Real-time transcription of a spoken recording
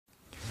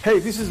Hey,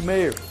 this is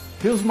Meir.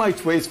 Here's my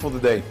trades for the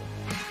day.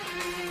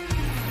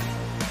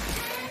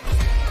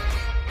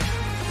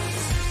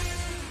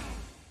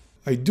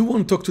 I do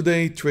want to talk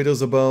today,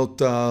 traders, about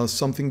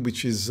something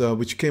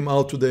which came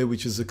out today,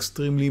 which is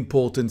extremely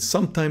important.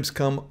 Sometimes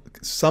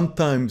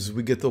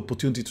we get the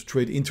opportunity to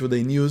trade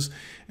intraday news,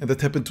 and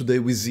that happened today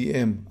with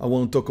ZM. I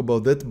want to talk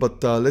about that,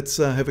 but let's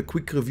have a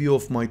quick review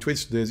of my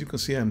trades today. As you can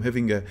see, I'm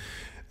having a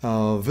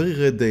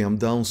very red day. I'm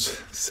down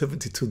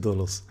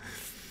 $72.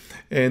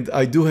 And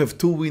I do have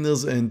 2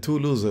 winners and 2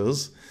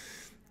 losers.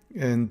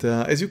 And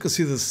as you can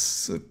see,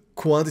 the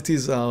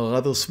quantities are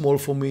rather small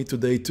for me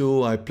today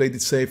too. I played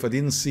it safe. I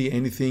didn't see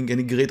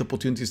any great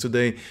opportunities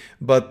today.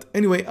 But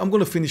anyway, I'm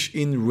going to finish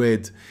in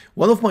red.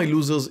 One of my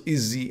losers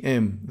is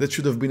ZM. That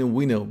should have been a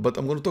winner, but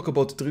I'm going to talk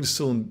about it real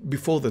soon.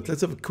 Before that, let's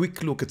have a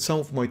quick look at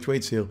some of my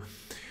trades here.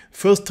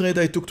 First trade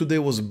I took today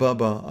was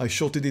Baba. I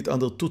shorted it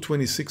under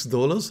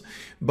 $226.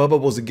 Baba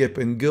was a gap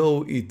and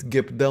go. It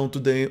gapped down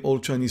today. All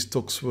Chinese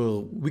stocks were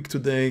weak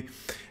today.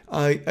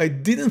 I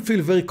didn't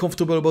feel very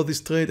comfortable about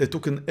this trade. I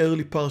took an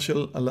early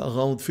partial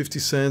around 50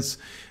 cents,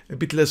 a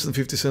bit less than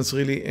 50 cents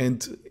really,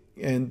 and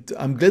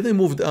I'm glad I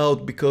moved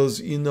out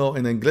because, you know,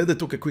 and I'm glad I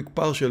took a quick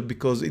partial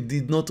because it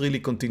did not really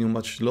continue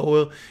much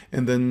lower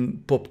and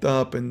then popped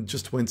up and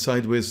just went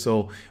sideways,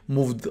 so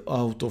moved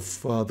out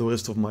of the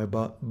rest of my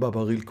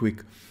Baba real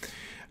quick.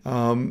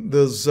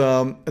 There's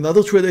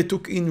another trade I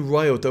took in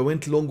Riot. I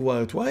went long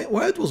Riot.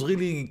 Riot was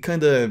really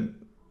kind of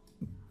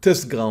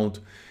test ground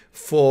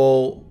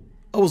for,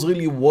 I was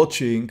really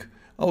watching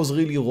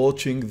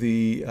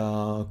the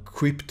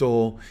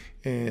crypto,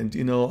 and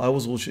you know, I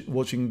was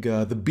watching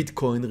the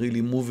Bitcoin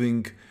really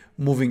moving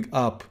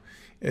up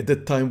at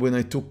that time when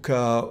I took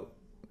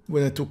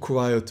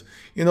Riot.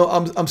 You know,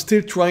 I'm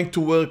still trying to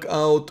work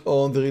out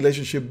on the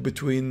relationship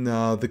between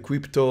the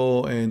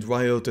crypto and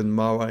Riot and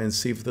Mara and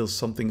see if there's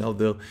something out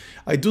there.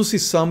 I do see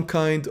some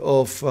kind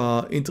of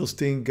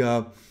interesting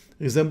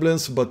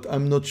resemblance, but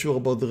I'm not sure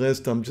about the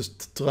rest. I'm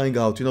just trying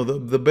out. You know,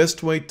 the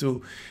best way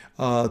to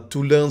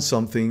learn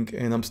something,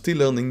 and I'm still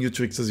learning new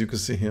tricks, as you can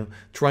see here,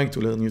 trying to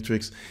learn new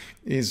tricks,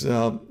 is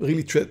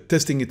really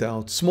testing it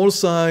out. Small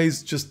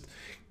size, just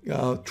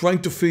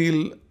trying to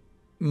feel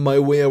my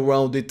way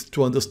around it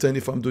to understand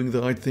if I'm doing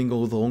the right thing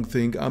or the wrong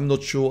thing. I'm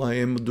not sure I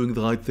am doing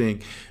the right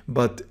thing,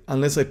 but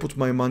unless I put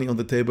my money on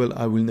the table,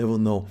 I will never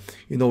know.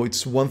 You know,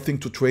 it's one thing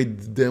to trade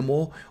the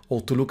demo or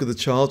to look at the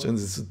chart, and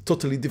it's a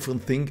totally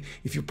different thing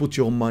if you put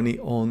your money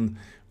on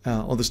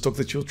the stock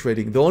that you're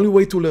trading. The only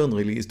way to learn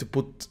really is to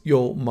put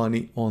your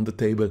money on the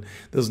table.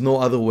 There's no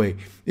other way.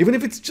 Even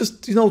if it's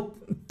just, you know,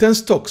 10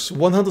 stocks,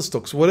 100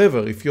 stocks,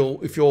 whatever. If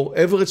your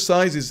average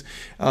size is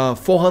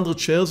 400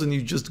 shares and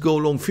you just go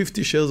along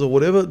 50 shares or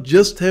whatever,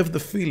 just have the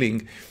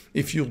feeling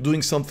if you're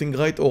doing something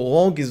right or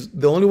wrong. Is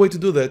the only way to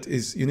do that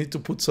is you need to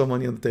put some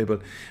money on the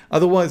table.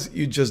 Otherwise,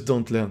 you just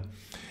don't learn.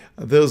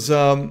 There's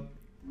 2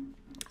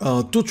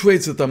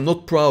 trades that I'm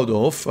not proud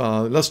of.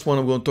 Last one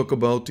I'm going to talk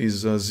about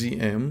is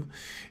ZM.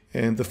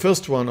 And the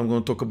first one I'm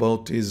going to talk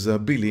about is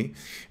Billy.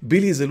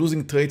 Billy is a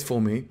losing trade for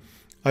me.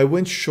 I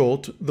went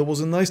short. There was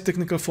a nice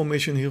technical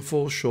formation here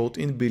for short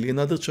in Billy,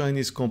 another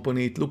Chinese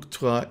company. It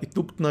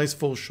looked nice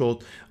for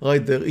short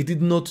right there. It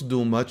did not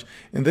do much,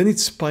 and then it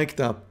spiked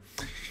up.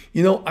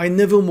 You know, I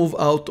never move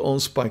out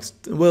on spikes.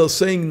 Well,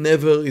 saying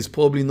never is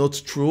probably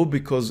not true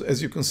because,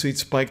 as you can see, it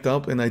spiked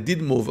up and I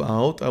did move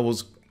out.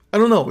 I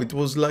don't know, it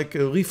was like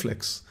a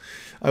reflex.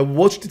 I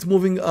watched it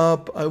moving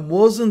up. I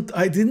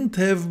didn't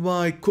have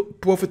my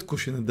profit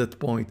cushion at that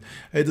point.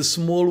 I had a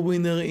small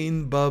winner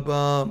in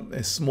Baba,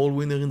 a small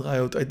winner in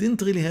Riot. I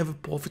didn't really have a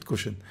profit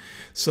cushion.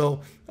 So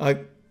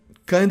I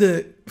kind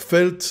of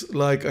felt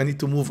like I need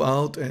to move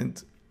out,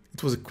 and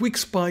it was a quick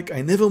spike.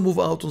 I never move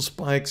out on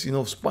spikes. You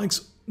know,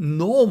 spikes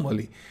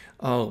normally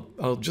are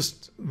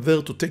just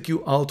there to take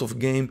you out of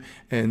game,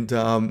 and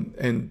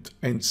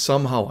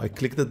somehow I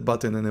clicked that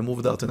button and I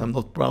moved out, and I'm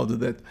not proud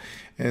of that.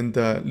 And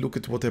look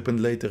at what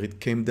happened later. It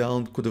came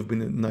down, could have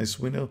been a nice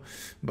winner,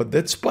 but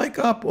that spike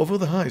up over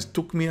the highs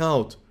took me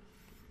out.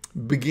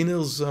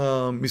 Beginner's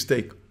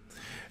mistake.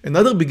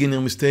 Another beginner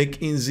mistake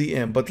in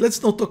ZM, but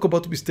let's not talk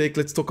about mistake.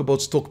 Let's talk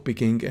about stock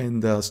picking,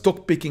 and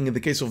stock picking in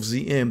the case of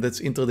ZM, that's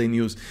intraday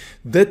news.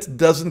 That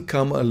doesn't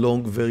come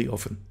along very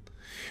often.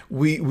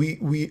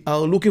 We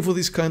are looking for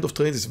this kind of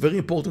trades. It's very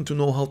important to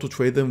know how to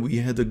trade them. We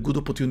had a good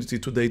opportunity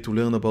today to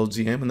learn about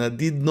ZM, and I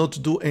did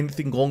not do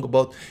anything wrong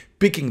about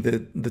picking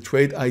the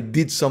trade. I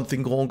did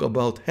something wrong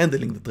about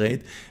handling the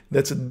trade.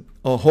 That's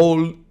a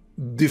whole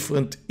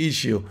different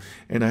issue,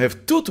 and I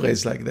have 2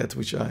 trades like that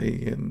which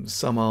I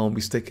somehow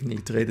mistakenly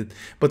traded.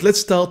 But let's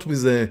start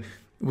with a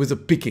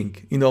picking.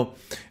 You know,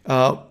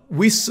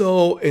 we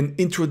saw an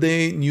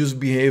intraday news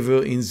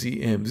behavior in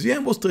ZM.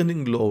 ZM was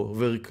trending lower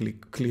very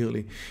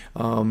clearly.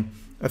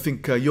 I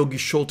think Yogi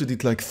shorted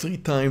it like 3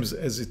 times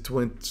as it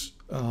went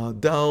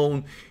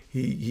down.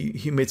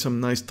 He made some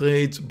nice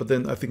trades, but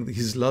then I think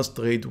his last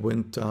trade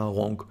went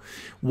wrong.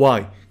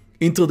 Why?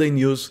 Intraday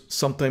news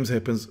sometimes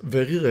happens,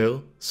 very rare,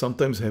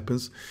 sometimes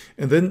happens,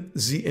 and then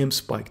ZM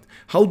spiked.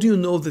 How do you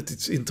know that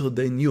it's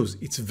intraday news?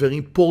 It's very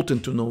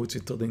important to know it's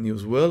intraday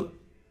news. Well,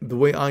 the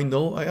way I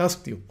know, I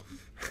asked you.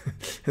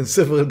 And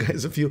several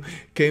guys of you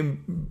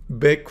came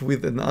back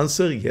with an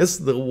answer. Yes,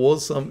 there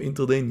was some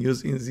intraday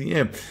news in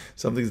ZM.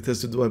 Something that has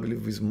to do, I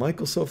believe, with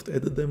Microsoft,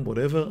 added them,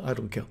 whatever, I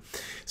don't care.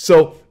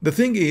 So the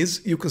thing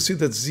is, you can see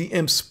that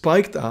ZM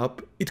spiked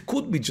up. It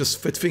could be just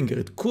fat finger.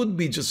 It could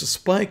be just a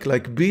spike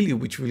like Billy,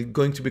 which will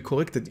going to be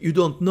corrected. You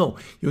don't know.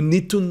 You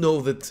need to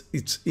know that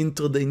it's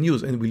intraday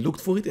news. And we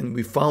looked for it and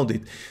we found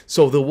it.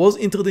 So there was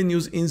intraday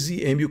news in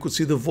ZM. You could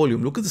see the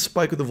volume. Look at the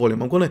spike of the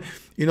volume. I'm going to,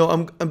 you know,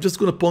 I'm just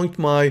going to point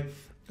my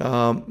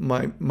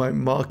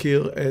mark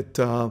here at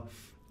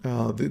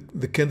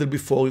the candle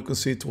before. You can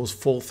see it was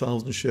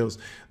 4,000 shares.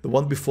 The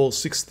one before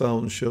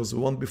 6,000 shares. The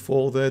one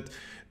before that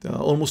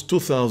almost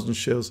 2,000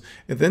 shares.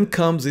 And then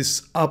comes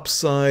this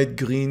upside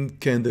green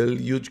candle,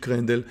 huge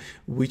candle,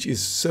 which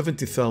is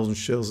 70,000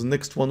 shares. The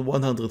next one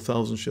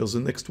 100,000 shares. The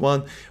next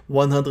one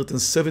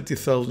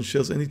 170,000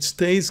 shares, and it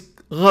stays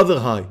rather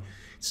high. It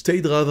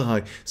stayed rather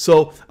high.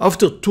 So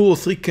after 2 or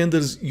 3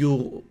 candles,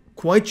 you're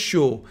quite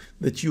sure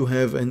that you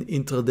have an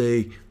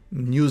intraday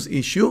news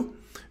issue,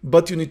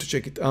 but you need to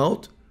check it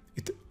out.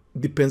 It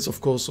depends,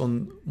 of course,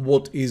 on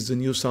what is the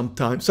news.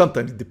 Sometimes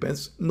it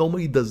depends.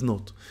 Normally it does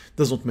not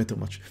matter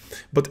much.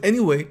 But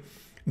anyway,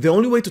 the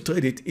only way to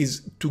trade it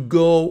is to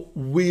go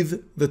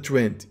with the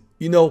trend.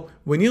 You know,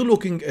 when you're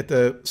looking at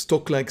a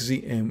stock like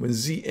ZM, when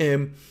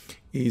ZM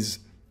is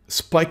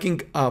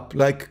spiking up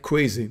like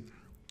crazy,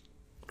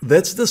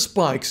 that's the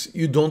spikes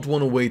you don't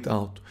want to wait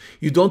out.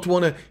 You don't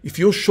want to, if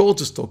you're short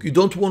a stock, you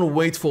don't want to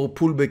wait for a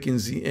pullback in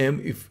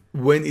ZM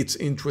when it's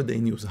intraday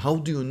news. How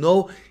do you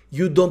know?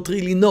 You don't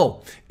really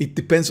know. It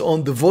depends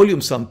on the volume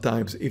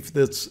sometimes. If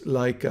that's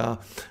like a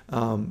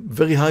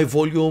very high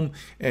volume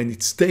and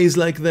it stays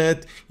like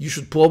that, you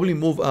should probably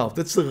move out.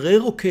 That's the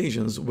rare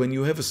occasions when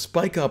you have a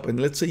spike up and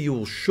let's say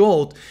you're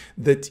short,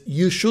 that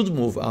you should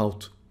move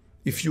out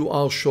if you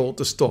are short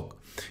a stock.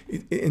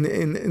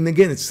 And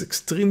again, it's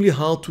extremely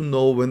hard to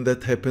know when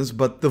that happens,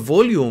 but the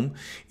volume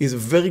is a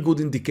very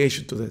good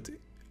indication to that.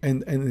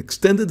 And an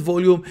extended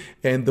volume,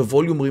 and the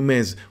volume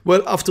remains.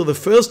 Well, after the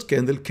first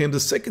candle came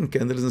the second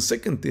candle, and the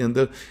second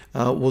candle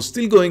was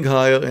still going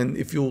higher. And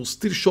if you're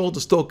still short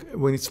the stock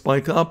when it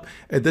spiked up,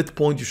 at that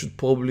point you should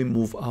probably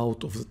move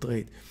out of the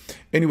trade.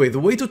 Anyway, the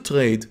way to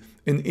trade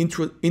an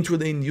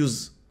intraday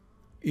news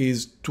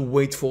is to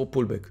wait for a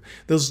pullback.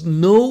 There's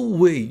no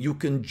way you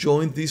can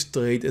join this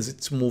trade as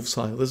it moves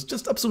higher. There's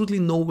just absolutely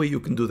no way you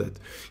can do that.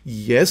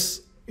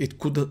 Yes, it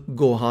could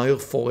go higher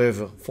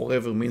forever.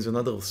 Forever means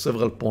another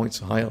several points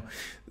higher.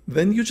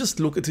 Then you just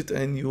look at it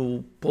and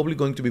you're probably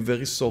going to be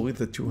very sorry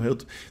that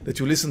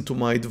you listened to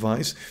my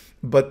advice,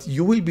 but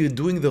you will be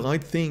doing the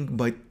right thing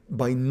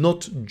by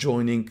not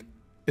joining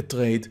a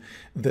trade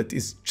that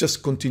is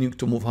just continuing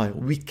to move higher.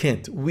 We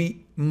can't.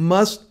 We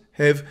must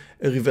have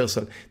a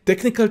reversal.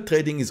 Technical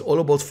trading is all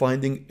about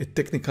finding a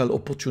technical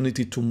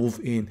opportunity to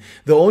move in.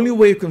 The only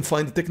way you can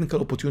find a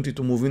technical opportunity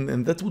to move in,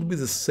 and that would be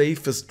the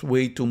safest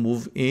way to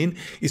move in,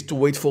 is to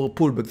wait for a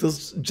pullback.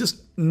 There's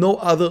just no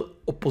other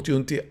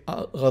opportunity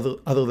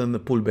other than the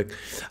pullback.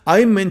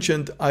 I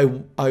mentioned I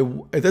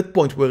at that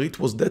point where it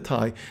was that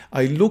high,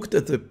 I looked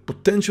at the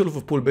potential of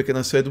a pullback and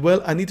I said,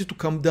 well, I needed to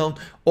come down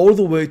all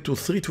the way to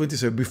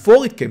 327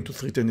 before it came to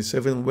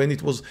 327. When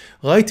it was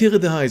right here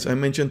at the highs, I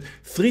mentioned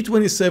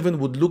 327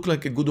 would look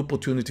like a good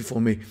opportunity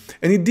for me,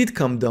 and it did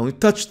come down.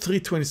 It touched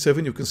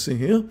 327, you can see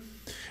here,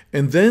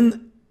 and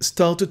then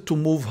started to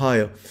move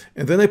higher.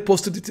 And then I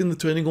posted it in the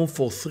trading room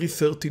for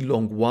 330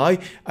 long. Why?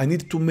 I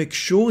need to make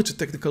sure it's a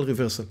technical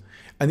reversal.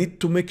 I need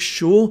to make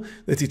sure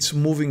that it's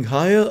moving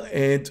higher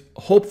and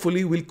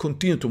hopefully will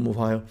continue to move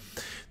higher.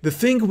 The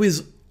thing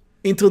with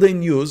intraday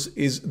news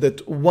is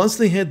that once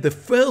they had the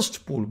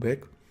first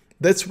pullback,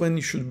 that's when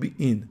you should be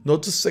in,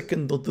 not the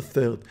second, not the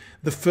third,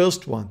 the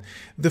first one.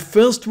 The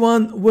first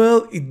one,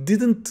 well, it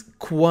didn't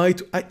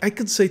quite, I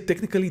could say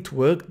technically it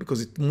worked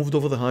because it moved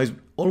over the highs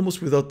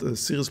almost without a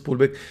serious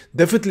pullback.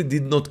 Definitely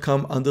did not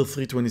come under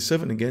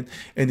 327 again,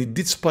 and it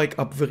did spike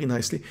up very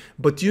nicely.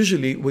 But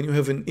usually when you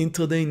have an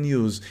intraday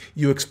news,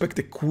 you expect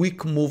a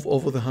quick move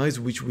over the highs,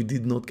 which we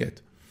did not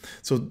get.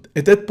 So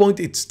at that point,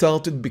 it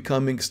started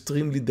becoming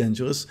extremely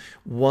dangerous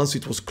once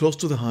it was close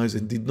to the highs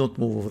and did not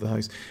move over the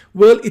highs.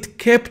 Well, it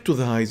kept to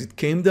the highs. It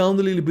came down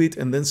a little bit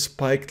and then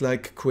spiked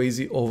like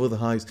crazy over the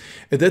highs.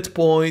 At that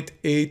point,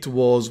 it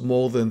was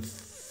more than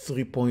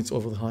 3 points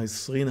over the highs,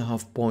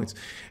 3.5 points.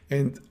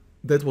 And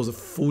that was a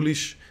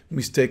foolish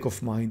mistake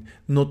of mine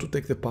not to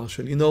take the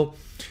partial. You know,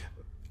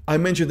 I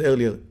mentioned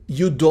earlier,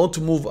 you don't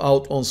move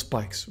out on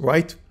spikes,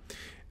 right?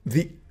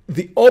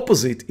 The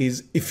opposite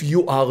is if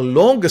you are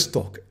long a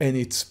stock and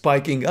it's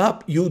spiking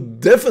up, you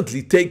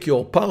definitely take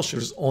your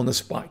partials on a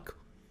spike.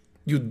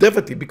 You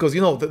definitely, because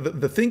you know,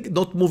 the thing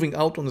not moving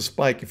out on a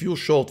spike, if you're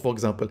short, for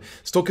example,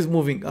 stock is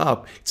moving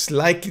up, it's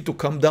likely to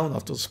come down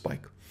after the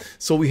spike.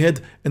 So we had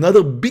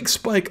another big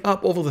spike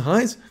up over the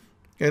highs,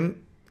 and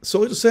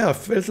sorry to say, I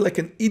felt like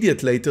an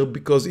idiot later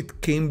because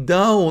it came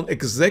down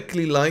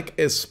exactly like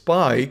a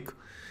spike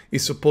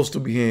is supposed to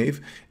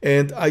behave,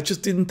 and I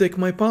just didn't take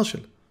my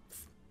partial.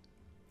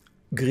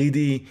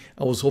 Greedy,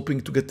 I was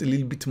hoping to get a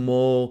little bit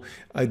more,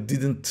 I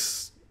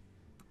didn't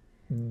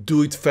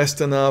do it fast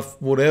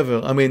enough,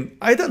 whatever. I mean,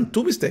 I done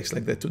two mistakes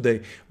like that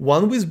today.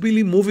 One with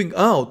Billy moving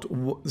out,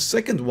 the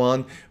second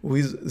one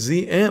with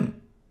ZM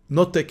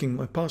not taking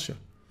my partial.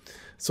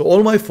 So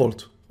all my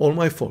fault, all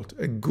my fault.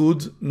 A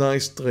good,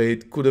 nice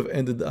trade could have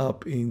ended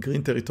up in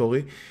green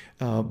territory,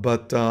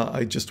 but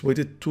I just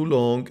waited too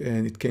long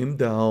and it came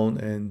down,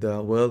 and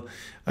well,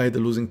 I had a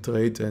losing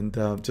trade and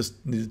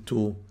just needed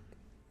to,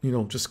 you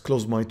know, just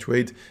close my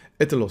trade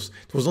at a loss.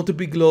 It was not a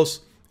big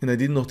loss, and I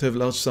did not have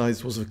large size.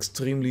 It was an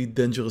extremely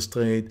dangerous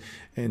trade,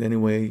 and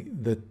anyway,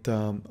 that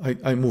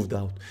I moved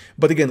out.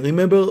 But again,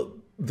 remember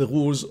the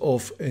rules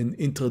of an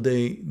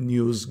intraday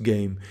news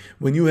game.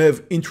 When you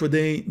have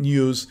intraday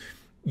news,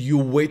 you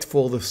wait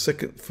for the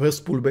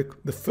first pullback.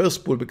 The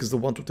first pullback is the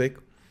one to take.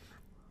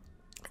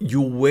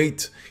 You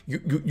wait.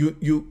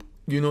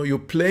 You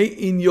play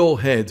in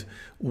your head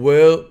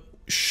where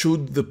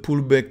should the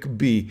pullback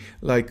be,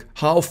 like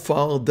how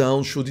far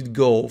down should it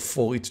go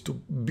for it to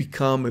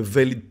become a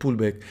valid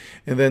pullback.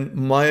 And then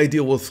my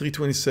idea was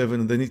 327,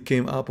 and then it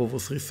came up over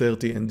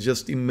 330, and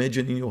just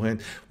imagine in your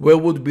head where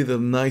would be the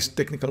nice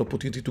technical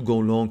opportunity to go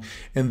long.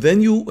 And then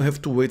you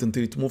have to wait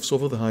until it moves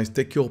over the highs,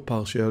 take your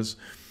partials.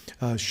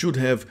 Should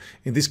have,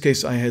 in this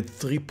case, I had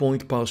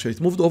 3-point partial. It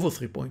moved over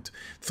 3-point.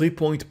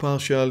 3-point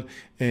partial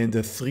and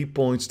a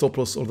 3-point stop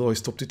loss, although I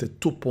stopped it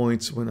at 2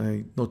 points when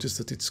I noticed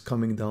that it's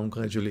coming down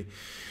gradually.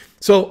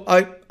 So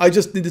I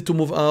just needed to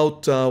move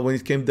out when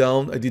it came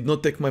down. I did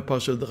not take my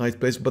partial at the right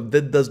place, but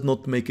that does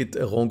not make it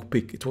a wrong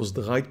pick. It was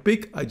the right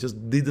pick. I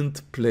just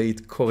didn't play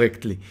it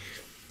correctly.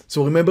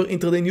 So remember,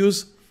 intraday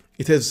news,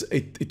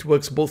 it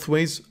works both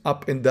ways,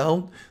 up and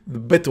down. The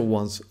better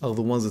ones are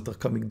the ones that are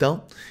coming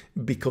down,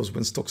 because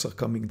when stocks are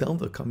coming down,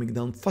 they're coming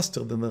down faster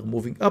than they're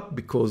moving up,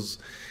 because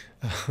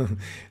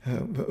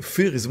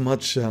fear is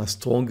much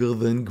stronger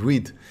than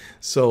greed.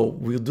 So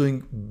we're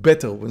doing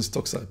better when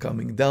stocks are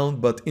coming down,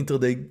 but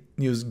intraday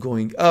news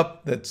going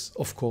up, that's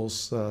of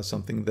course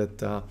something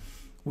that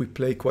we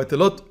play quite a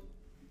lot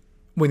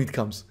when it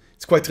comes.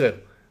 It's quite rare,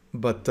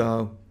 but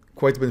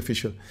quite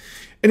beneficial.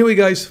 Anyway,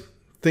 guys,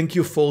 thank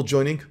you for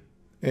joining.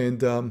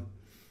 And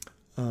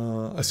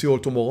I'll see you all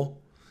tomorrow.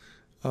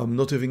 I'm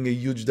not having a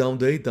huge down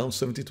day, down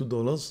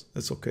 $72.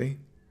 That's okay.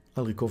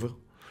 I'll recover.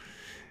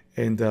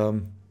 And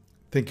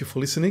thank you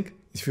for listening.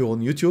 If you're on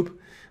YouTube,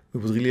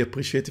 we would really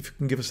appreciate if you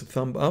can give us a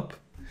thumb up.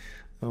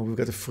 We've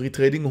got a free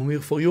trading room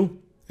here for you,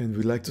 and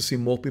we'd like to see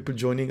more people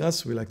joining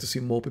us. We like to see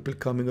more people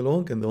coming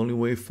along, and the only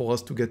way for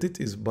us to get it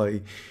is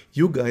by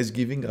you guys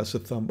giving us a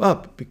thumb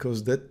up,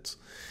 because that,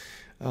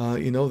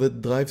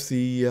 that drives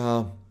the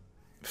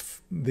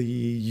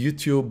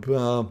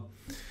YouTube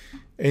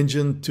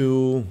engine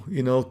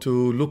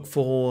to look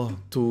for,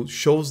 to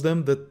shows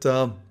them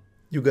that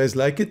you guys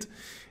like it,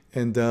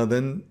 and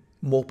then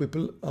more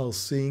people are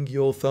seeing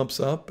your thumbs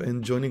up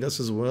and joining us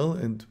as well,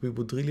 and we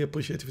would really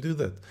appreciate if you do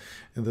that.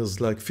 And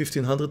there's like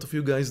 1,500 of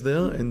you guys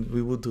there, and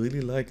we would really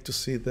like to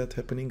see that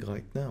happening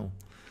right now.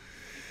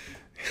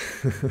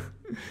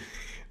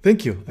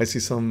 Thank you. I see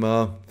some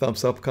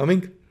thumbs up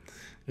coming.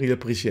 Really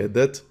appreciate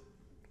that.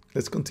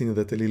 Let's continue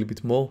that a little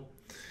bit more.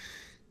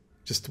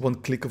 Just one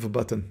click of a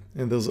button,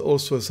 and there's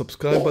also a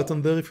subscribe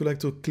button there if you like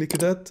to click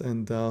that,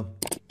 and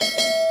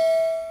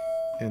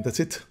that's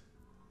it.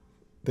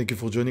 Thank you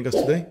for joining us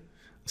today.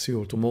 See you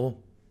all tomorrow.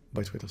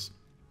 Bye, traders.